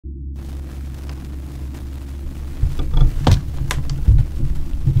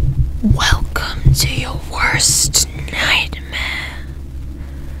Welcome to your worst nightmare.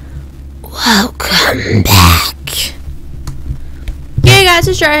 Welcome back. Yeah, guys,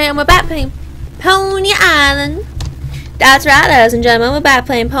 it's Joe here, and we're back playing Pony Island. That's right, ladies and gentlemen, we're back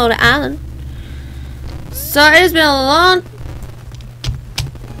playing Pony Island. So it has been a long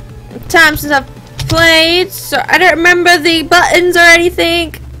time since I've played, so I don't remember the buttons or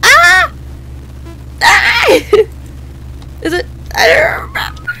anything. Ah! Ah! Is it? I don't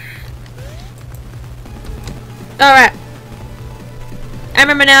remember. Alright. I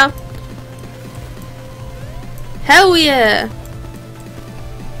remember now. Hell yeah.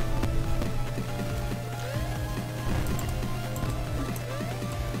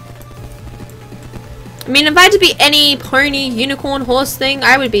 I mean, if I had to be any pony, unicorn, horse thing,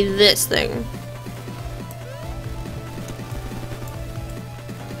 I would be this thing.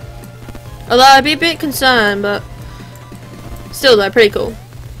 Although I'd be a bit concerned, but still though, pretty cool.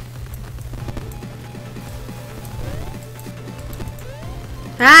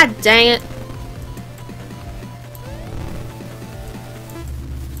 Ah, dang it.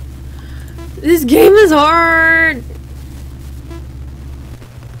 This game is hard.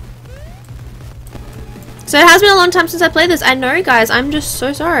 So it has been a long time since I played this. I know, guys. I'm just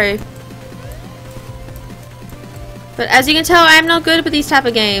so sorry. But as you can tell, I'm not good with these type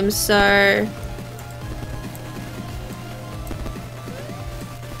of games, so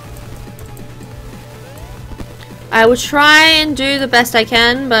I will try and do the best I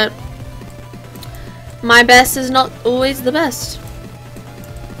can, but my best is not always the best.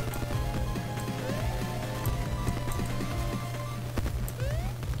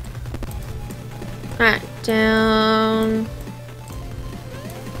 Alright, down.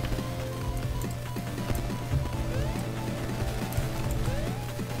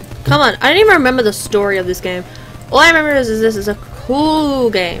 Come on, I don't even remember the story of this game. All I remember is this is a cool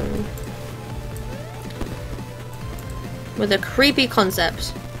game with a creepy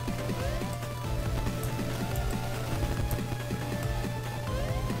concept.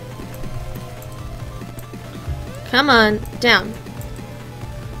 Come on, down.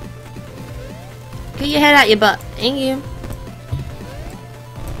 Get your head out your butt. Thank you.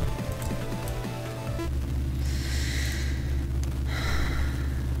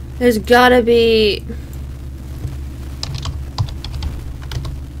 There's gotta be...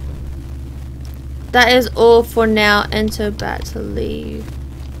 That is all for now. Enter back to leave.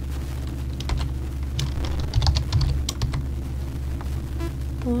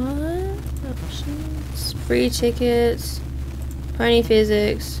 What? Options. Free tickets. Pony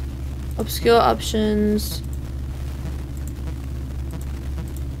physics. Obscure options.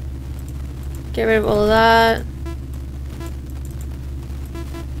 Get rid of all of that.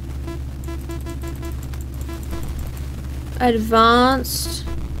 Advanced.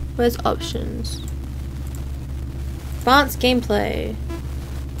 Where's options? Advanced gameplay.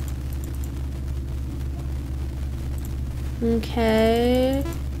 Okay.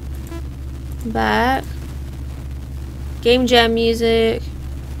 Back. Game jam music.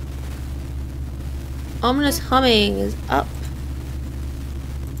 Ominous humming is up.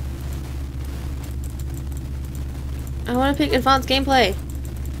 I want to pick advanced gameplay.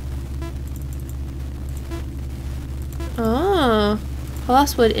 Oh.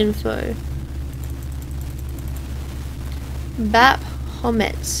 Password info. Bap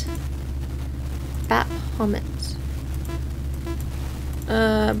Homet. Bap Homet.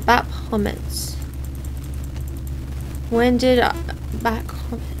 Bap Homet. When did Bap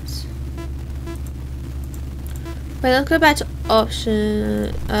Homet? Wait, let's go back to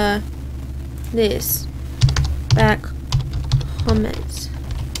option this. Back Homet.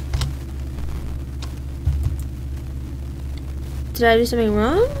 Did I do something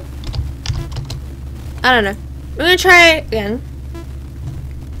wrong? I don't know. We're gonna try it again.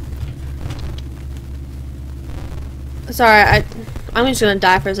 Sorry, I'm just gonna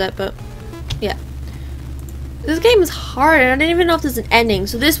die for a sec, but yeah. This game is hard, and I don't even know if there's an ending.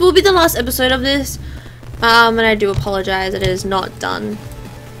 So this will be the last episode of this. And I do apologize, it is not done.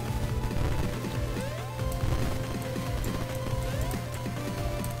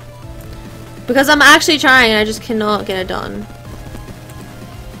 Because I'm actually trying, and I just cannot get it done.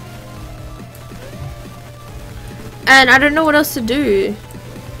 And I don't know what else to do.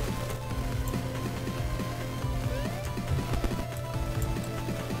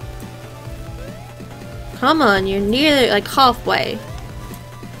 Come on, you're nearly like halfway.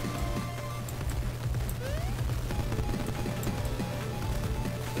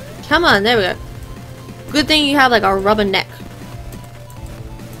 Come on, there we go. Good thing you have like a rubber neck.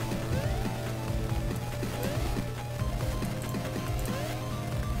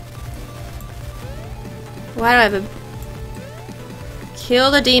 Why do I have a... Kill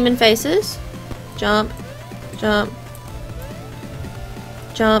the demon faces. Jump. Jump.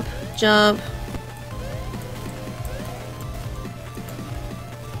 Jump. Jump.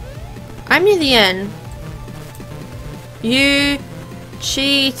 I'm near the end. You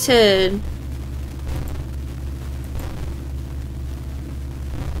cheated.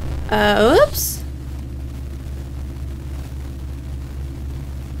 Oops.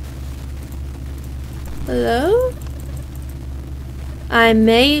 Hello? I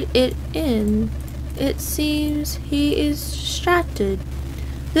made it in. It seems he is distracted.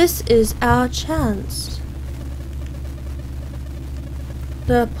 This is our chance.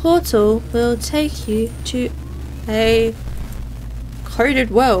 The portal will take you to a coded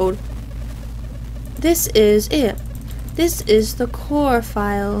world. This is it. This is the core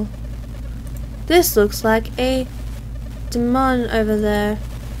file. This looks like a demon over there.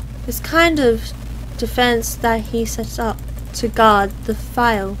 This kind of defense that he sets up to guard the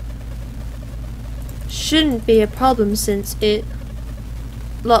file shouldn't be a problem since it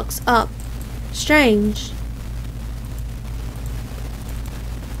locks up. Strange.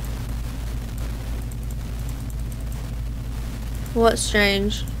 What's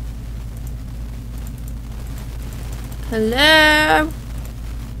strange? Hello?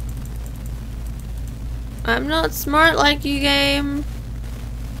 I'm not smart like you, game.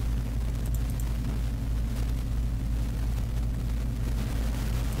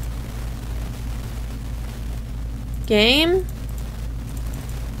 Game?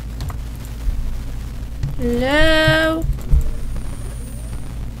 Hello?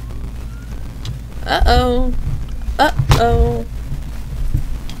 Uh-oh. Uh-oh.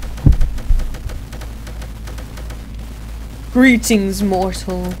 Greetings,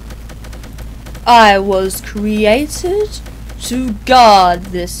 mortal. I was created to guard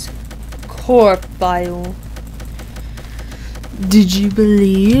this core file. Did you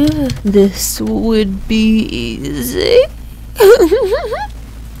believe this would be easy?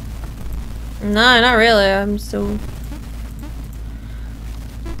 No, not really. I'm still...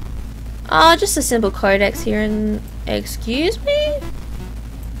 Oh, just a simple codex here and... Excuse me?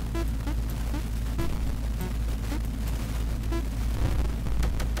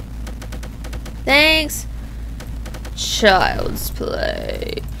 Thanks. Child's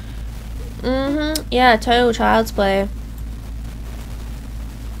play. Yeah, total child's play.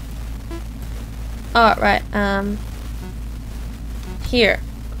 Oh, right. Here.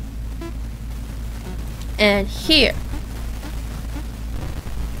 And here.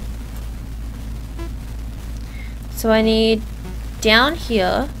 So I need down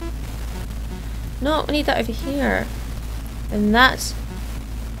here. No, I need that over here. And that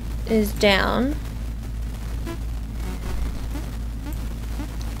is down.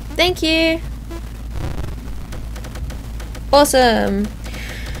 Thank you. Awesome.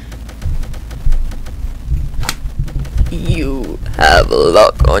 You have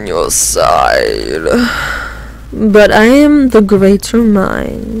luck on your side. But I am the greater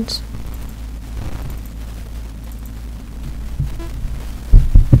mind.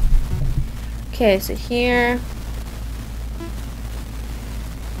 Okay, so here.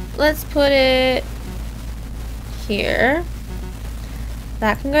 Let's put it here.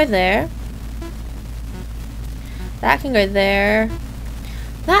 That can go there. That can go there.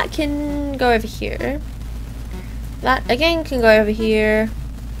 That can go over here. That again can go over here.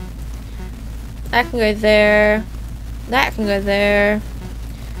 That can go there. That can go there.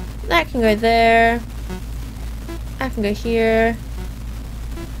 That can go there. That can go here.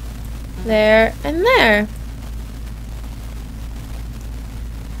 There and there.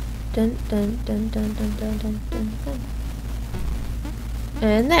 Dun dun dun dun dun dun dun dun dun.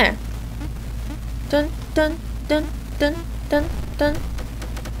 And there. Dun dun dun dun dun dun.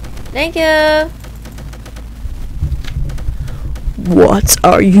 Thank you. What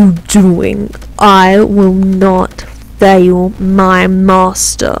are you doing? I will not fail my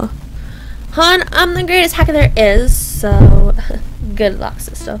master. Hon, I'm the greatest hacker there is, so good luck,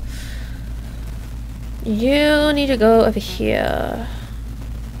 sister. You need to go over here.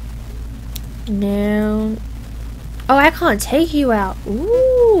 No. Oh, I can't take you out.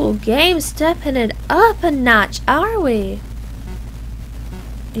 Ooh, game stepping it up a notch, are we?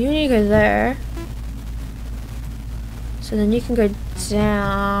 You need to go there. So then you can go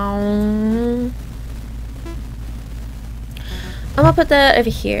down. I'm gonna put that over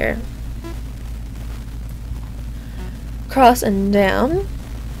here. Cross and down.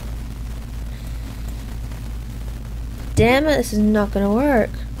 Damn it, this is not gonna work.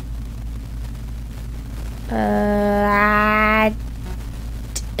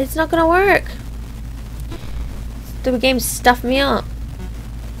 It's not gonna work. The game stuffed me up.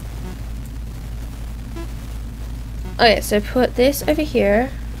 Okay, so put this over here.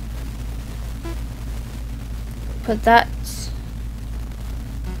 Put that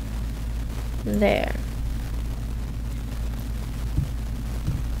there.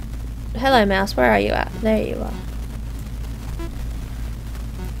 Hello mouse, where are you at? There you are.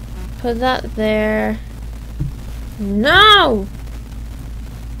 Put that there. No!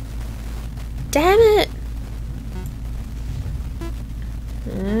 Damn it!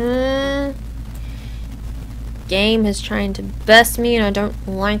 Game is trying to best me and I don't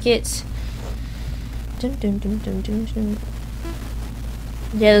like it. Dun, dun, dun, dun, dun, dun.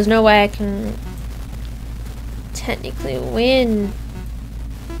 Yeah, there's no way I can technically win.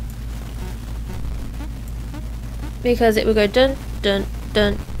 Because it would go dun dun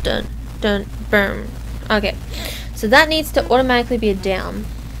dun dun dun boom. Okay. So that needs to automatically be a down.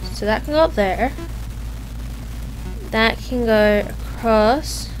 So that can go up there. That can go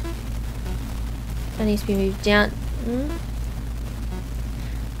across. That needs to be moved down.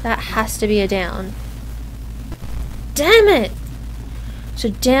 That has to be a down. Damn it! So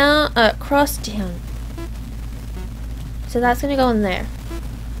down, cross, down. So that's gonna go in there.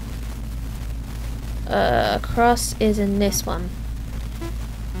 Cross is in this one.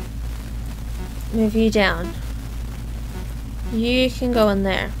 Move you down. You can go in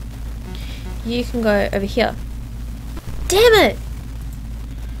there. You can go over here. Damn it!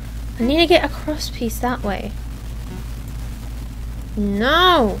 I need to get a cross piece that way.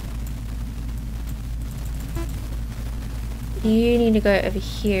 No! You need to go over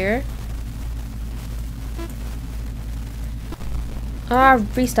here.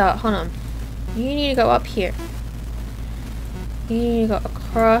 Restart, hold on. You need to go up here. You need to go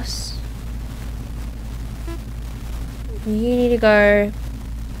across. You need to go...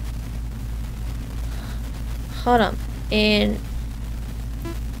 Hold on. And...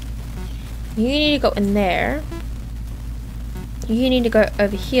 You need to go in there. You need to go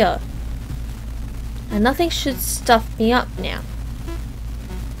over here. And nothing should stuff me up now.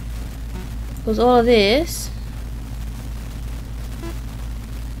 Because all of this...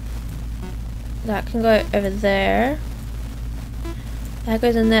 That can go over there. That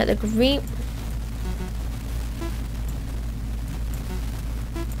goes in there. The green...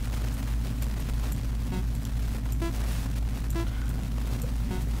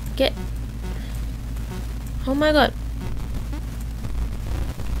 Get... Oh my god.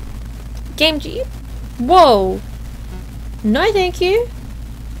 Game G. Whoa. No thank you.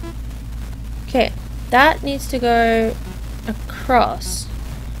 Okay. That needs to go across.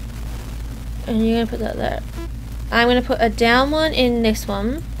 And you're gonna put that there. I'm gonna put a down one in this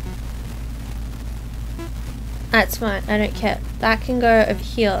one. That's fine, I don't care. That can go over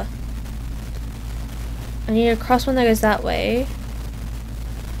here. I need a cross one that goes that way.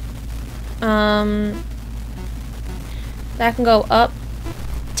 That can go up.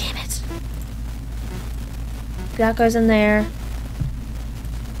 Damn it. That goes in there.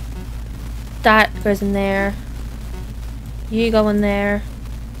 That goes in there. You go in there.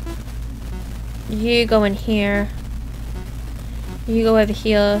 You go in here. You go over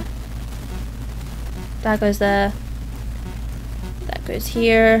here. That goes there. That goes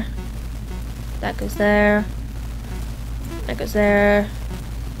here. That goes there. That goes there.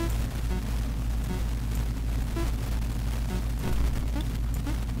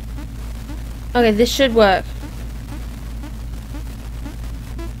 Okay, this should work.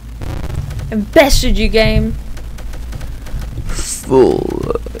 I bested you, game.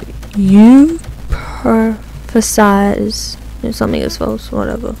 Full. You prophesize. If something is false,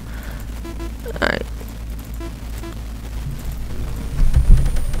 whatever. Alright.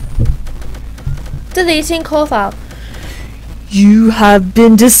 Deleting core file. You have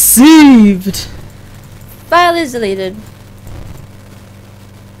been deceived. File is deleted.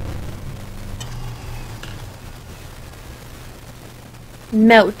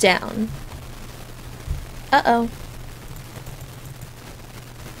 Meltdown. Uh-oh.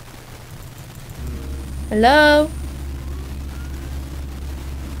 Hello?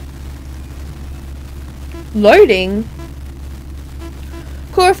 Loading?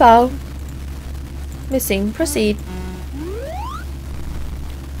 Core file. Missing. Proceed.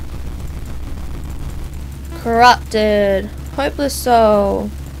 Corrupted. Hopeless soul.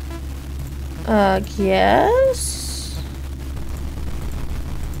 Yes?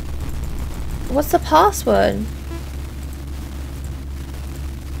 What's the password?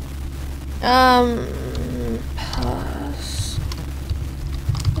 Password?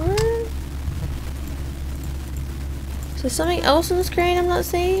 Is there something else on the screen I'm not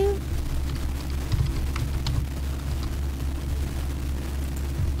seeing?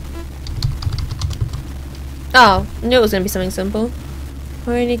 Oh, I knew it was gonna be something simple.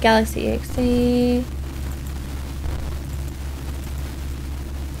 Pony Galaxy XD.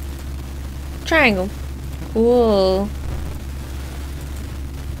 Triangle. Cool.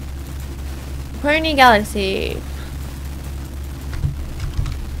 Pony Galaxy.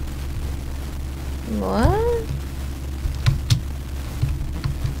 What?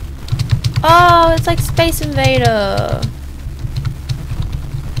 Oh, it's like Space Invader.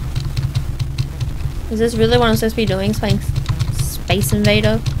 Is this really what I'm supposed to be doing? Playing Space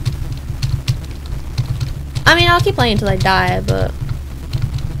Invader? I mean, I'll keep playing until I die, but...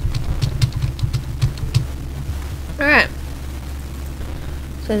 Alright.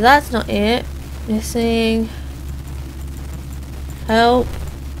 So that's not it. Missing. Help.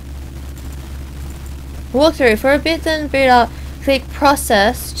 Walk through. For a bit, then boot up. Click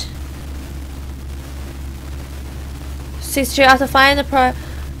processed. 62 after finding the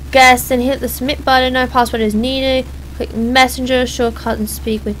progress, then hit the submit button. No password is needed. Click messenger shortcut and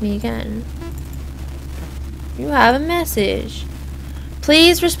speak with me again. You have a message.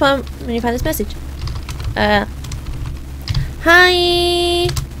 Please respond when you find this message. Hi.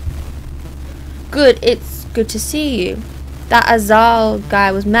 Good. It's good to see you. That Azal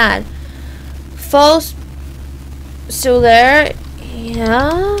guy was mad. False. Still there?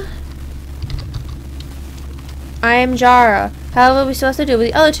 Yeah. I am Jara. How are we supposed to do with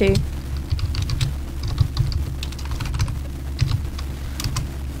the other two?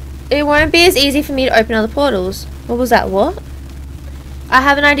 It won't be as easy for me to open other portals. What was that? What? I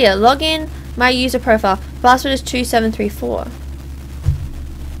have an idea. Log in my user profile. Password is 2734.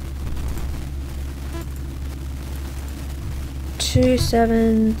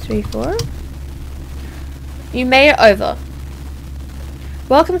 You made it over.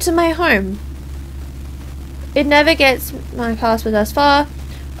 Welcome to my home. It never gets my password thus far.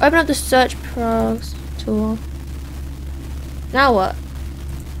 Open up the search progs tool. Now what?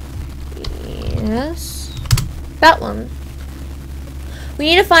 Yes. That one. We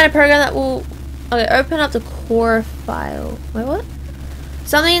need to find a program that will... Okay, open up the core file. Wait, what?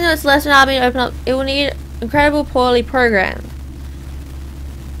 Something that's less than allowed me to open up. It will need incredible poorly programmed.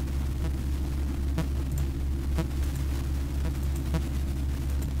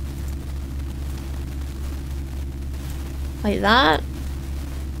 Like that.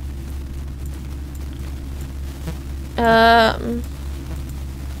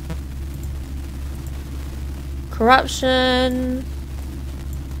 Corruption.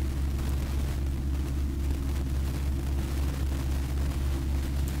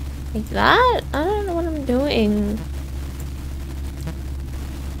 Like that? I don't know what I'm doing.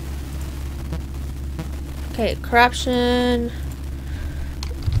 Okay, corruption.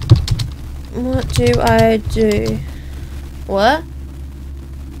 What do I do? What?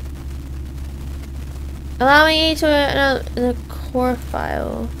 Allow me to the core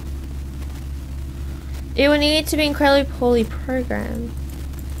file. It will need to be incredibly poorly programmed.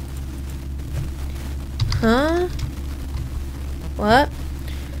 Huh? What?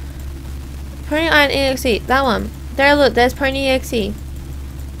 Pony Iron EXE. That one. There, look. There's Pony EXE.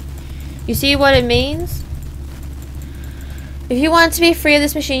 You see what it means? If you want to be free of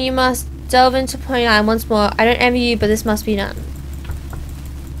this machine, you must delve into Pony Iron once more. I don't envy you, but this must be done.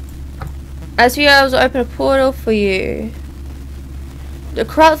 As for you, I will open a portal for you. The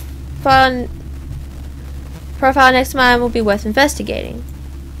corrupt profile next to mine will be worth investigating.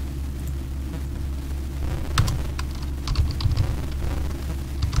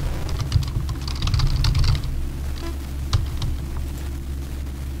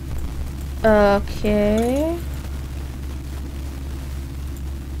 Okay.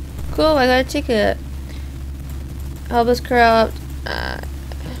 Cool, I got a ticket. Help us corrupt.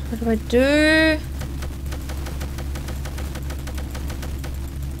 What do I do?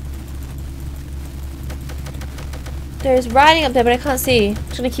 There's writing up there, but I can't see. I'm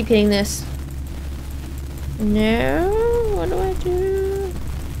just gonna keep hitting this. No? What do I do?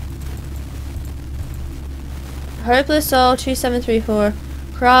 Hopeless Soul 2734.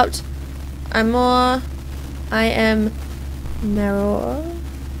 Corrupt. I'm more. I am Mirror.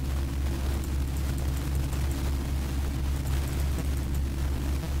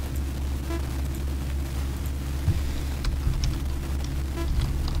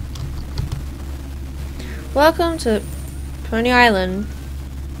 Welcome to Pony Island.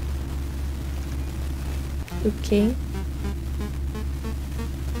 Okay.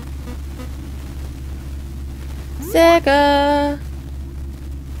 Sega.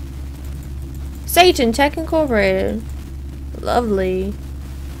 Satan Tech Incorporated. Lovely.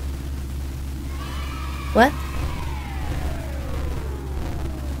 What?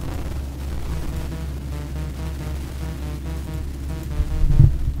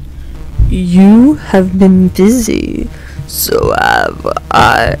 you have been busy, so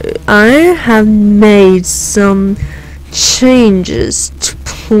I have made some changes to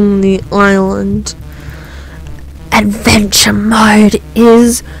Pony Island. Adventure mode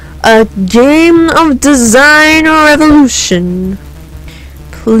is a game of design revolution.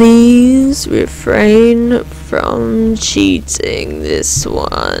 Please refrain from cheating this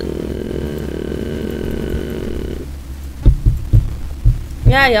one.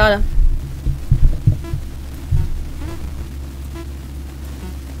 Yeah, yada.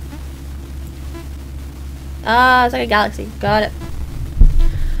 Ah, it's like a galaxy. Got it.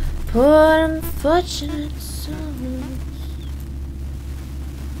 Poor unfortunate souls.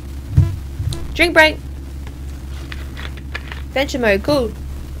 Drink break. Adventure mode, cool.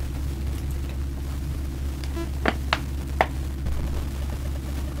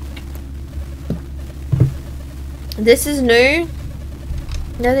 This is new.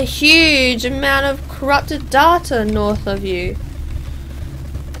 There's a huge amount of corrupted data north of you.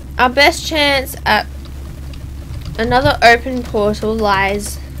 Our best chance at another open portal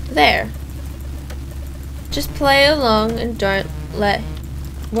lies there. Just play along and don't let...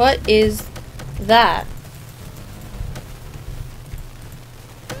 What is that?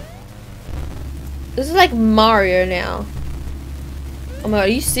 This is like Mario now. Oh my god, are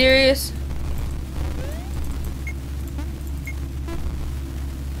you serious?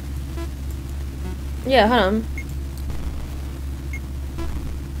 Yeah, hold on.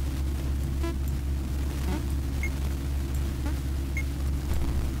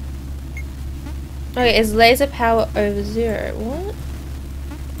 Okay, is laser power over 0? What?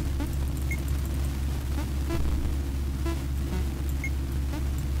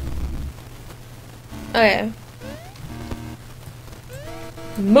 Okay.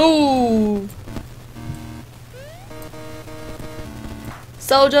 Move!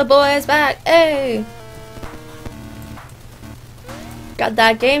 Soldier Boy is back! Hey! Got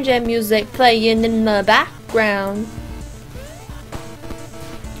that game jam music playing in the background.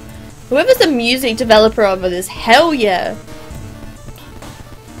 Whoever's the music developer over this, hell yeah!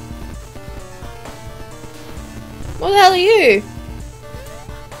 What the hell are you?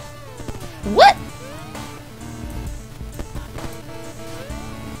 What?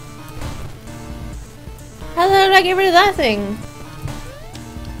 How the hell did I get rid of that thing?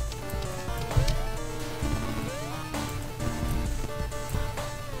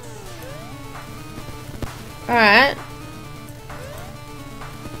 Alright.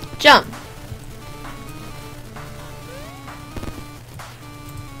 Jump.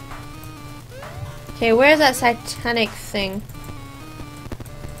 Okay, where's that satanic thing?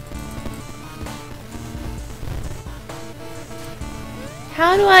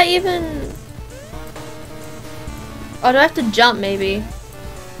 How do I even... Oh, do I have to jump maybe?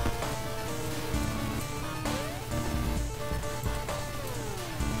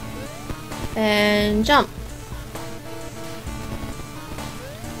 And jump.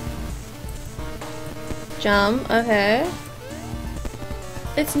 Jump, okay.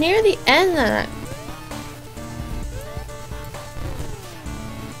 It's near the end then.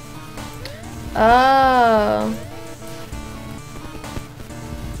 Oh.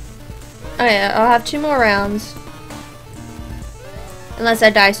 Okay, I'll have 2 more rounds. Unless I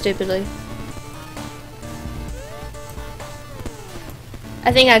die stupidly.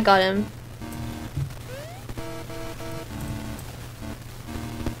 I think I got him.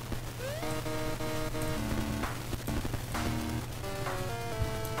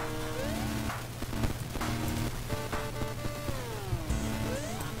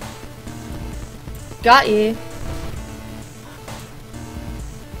 Got you.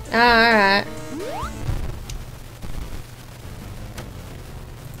 Alright.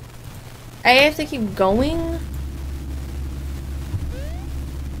 I have to keep going?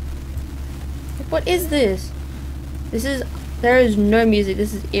 What is this? This is... There is no music.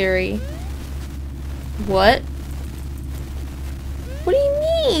 This is eerie. What? What do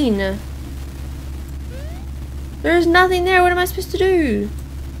you mean? There's nothing there. What am I supposed to do?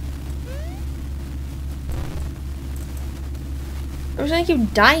 I'm just gonna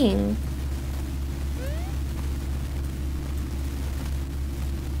keep dying.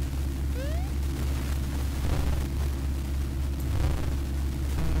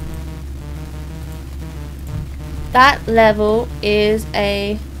 That level is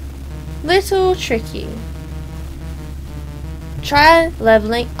a little tricky. Try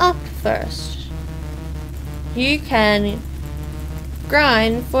leveling up first. You can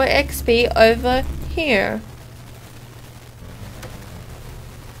grind for XP over here.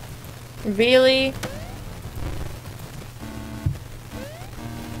 Really?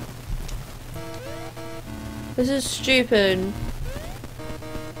 This is stupid.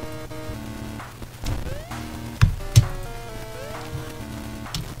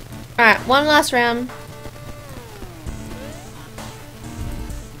 Alright, one last round.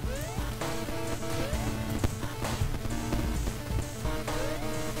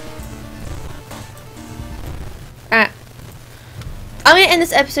 Alright. I'm going to end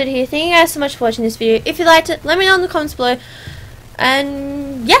this episode here. Thank you guys so much for watching this video. If you liked it, let me know in the comments below.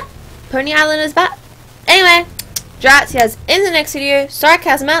 And yeah, Pony Island is back. Anyway, Drat, see you guys in the next video.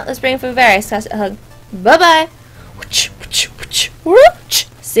 Sarcasm out. Let's bring for a very sarcastic hug. Bye bye.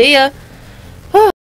 See ya.